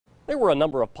There were a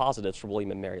number of positives for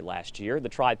William & Mary last year. The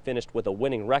Tribe finished with a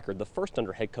winning record, the first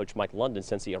under head coach Mike London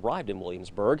since he arrived in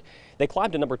Williamsburg. They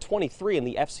climbed to number 23 in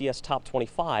the FCS Top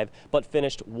 25, but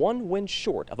finished one win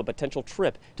short of a potential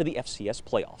trip to the FCS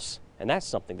playoffs. And that's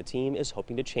something the team is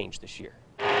hoping to change this year.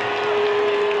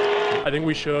 I think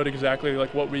we showed exactly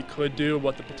what we could do,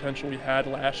 what the potential we had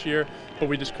last year, but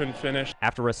we just couldn't finish.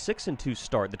 After a 6-2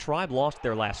 start, the Tribe lost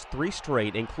their last 3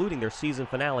 straight, including their season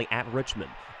finale at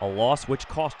Richmond, a loss which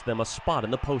cost them a spot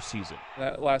in the postseason.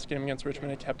 That last game against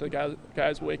Richmond, it kept the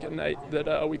guys awake at night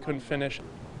that we couldn't finish.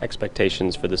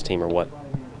 Expectations for this team are what?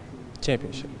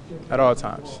 Championship at all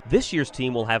times. This year's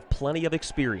team will have plenty of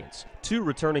experience. 2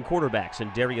 returning quarterbacks in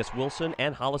Darius Wilson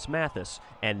and Hollis Mathis,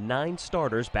 and 9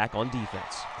 starters back on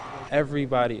defense.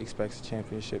 Everybody expects a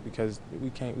championship because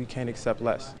we can't accept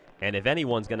less. And if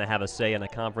anyone's going to have a say in a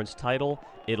conference title,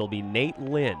 it'll be Nate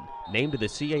Lynn, named to the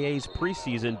CAA's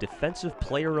preseason Defensive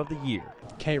Player of the Year.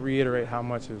 Can't reiterate how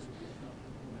much of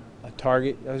a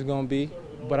target that's going to be,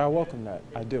 but I welcome that.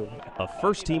 I do. A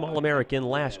first-team All-American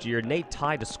last year, Nate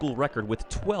tied a school record with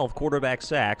 12 quarterback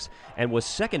sacks and was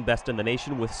second best in the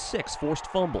nation with 6 forced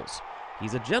fumbles.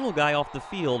 He's a gentle guy off the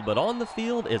field, but on the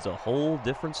field is a whole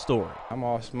different story. I'm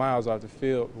all smiles off the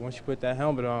field, but once you put that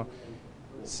helmet on,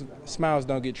 smiles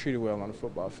don't get treated well on the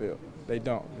football field. They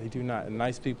don't. They do not. And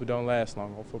nice people don't last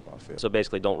long on a football field. So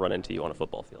basically don't run into you on a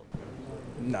football field?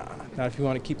 Nah, not if you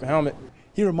want to keep a helmet.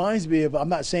 He reminds me of, I'm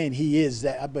not saying he is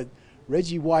that, but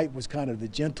Reggie White was kind of the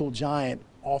gentle giant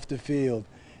off the field.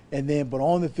 But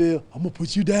on the field, I'm going to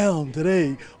put you down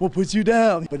today. I'm going to put you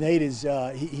down. But Nate is,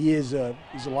 he's a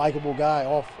likable guy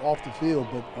off the field,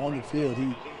 but on the field,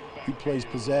 he plays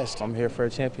possessed. I'm here for a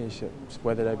championship,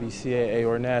 whether that be CAA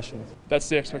or national. That's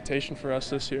the expectation for us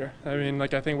this year. I mean, I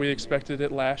think we expected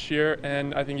it last year,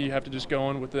 and I think you have to just go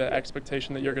in with the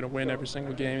expectation that you're going to win every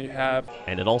single game you have.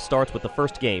 And it all starts with the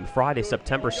first game, Friday,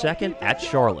 September 2nd at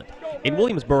Charlotte. In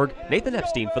Williamsburg, Nathan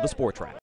Epstein for the Sport Track.